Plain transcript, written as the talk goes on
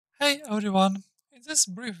Hi everyone! In this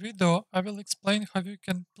brief video, I will explain how you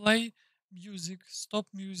can play music, stop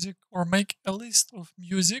music, or make a list of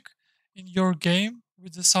music in your game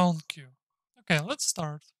with the sound cue. Okay, let's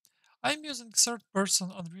start. I'm using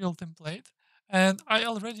third-person Unreal template, and I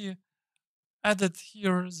already added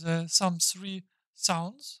here the some three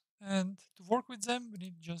sounds. And to work with them, we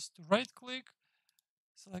need just to right-click,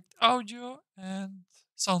 select audio, and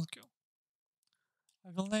sound cue.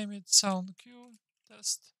 I will name it sound cue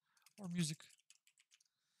test or music.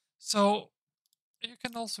 So you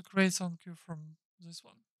can also create SoundQ from this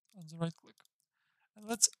one on the right click. And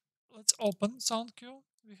let's open SoundQ.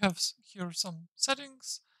 We have here some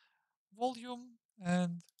settings, volume,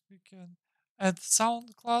 and we can add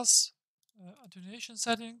sound class, attenuation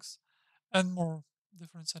settings, and more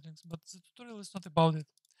different settings. But the tutorial is not about it.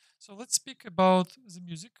 So let's speak about the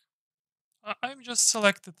music. I'm just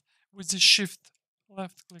selected with the shift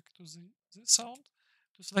left click to the sound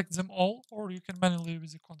to select them all, or you can manually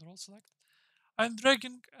with the control select. I'm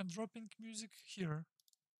dragging and dropping music here.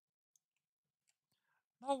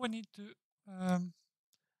 Now we need to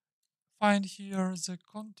find here the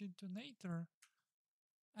concatenator,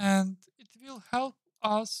 and it will help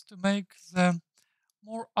us to make the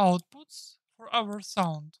more outputs for our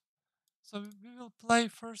sound. So we will play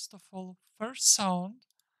first of all first sound,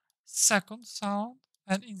 second sound,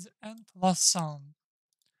 and in the end last sound.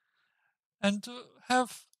 And to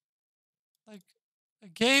have like a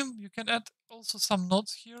game, you can add also some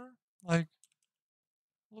notes here, like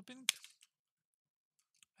looping.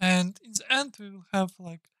 And in the end, we will have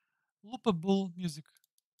like loopable music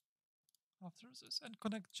after this and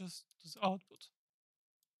connect just to the output.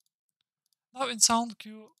 Now in SoundQ,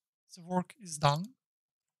 the work is done.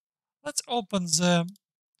 Let's open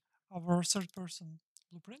our third-person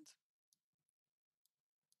blueprint.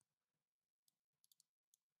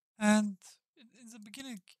 And in the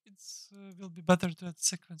beginning, it will be better to add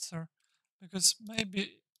sequencer because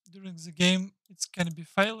maybe during the game it can be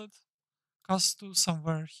failed, cast to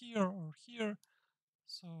somewhere here or here.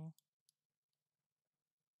 So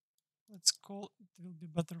let's call it will be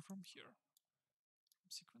better from here,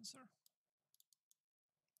 from sequencer.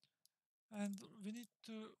 And we need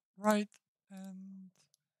to write and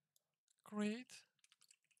create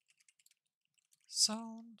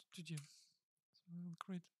sound 2D. So we will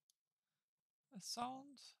create a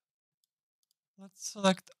sound. Let's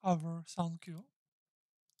select our sound cue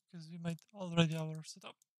because we made already our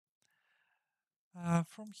setup.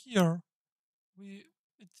 From here,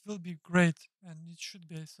 it will be great and it should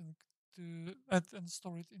be, I think, to add and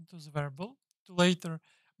store it into the variable to later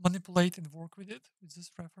manipulate and work with it with this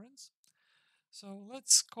reference. So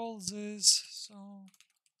let's call this sound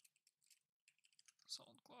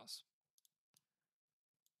class.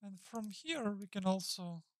 And from here, we can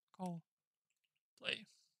also call play.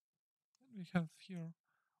 And we have here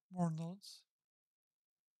more nodes.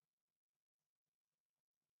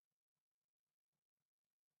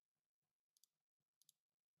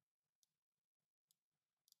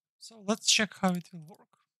 So let's check how it will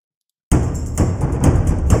work.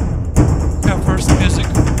 We have first music.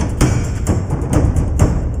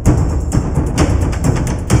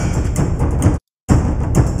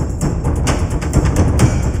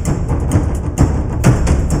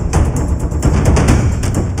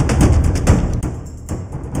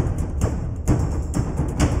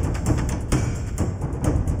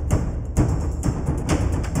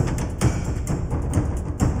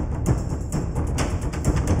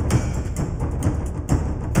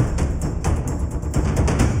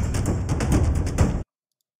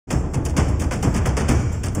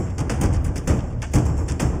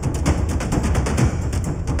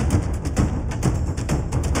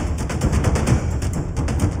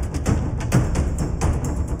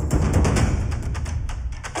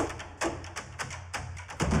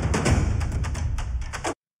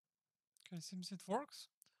 Okay, seems it works.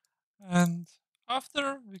 And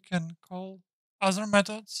after we can call other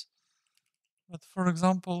methods. But for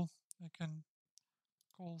example, I can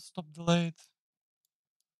call stop delayed.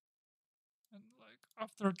 And like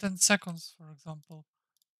after 10 seconds, for example,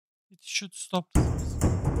 it should stop the music.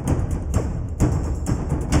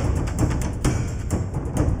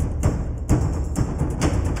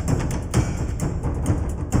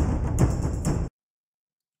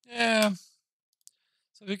 Yeah,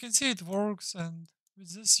 so you can see it works, and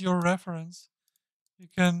with this your reference, you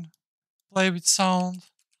can play with sound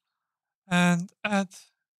and add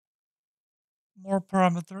more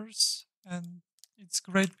parameters, and it's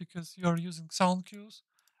great because you are using sound cues,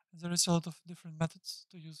 and there is a lot of different methods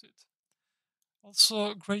to use it.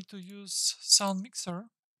 Also great to use sound mixer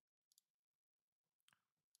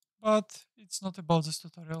but it's not about this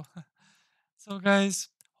tutorial. So guys,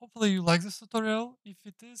 hopefully you like this tutorial. If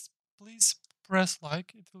it is, please press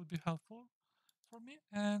like, it will be helpful for me.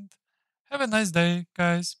 And have a nice day,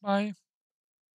 guys. Bye.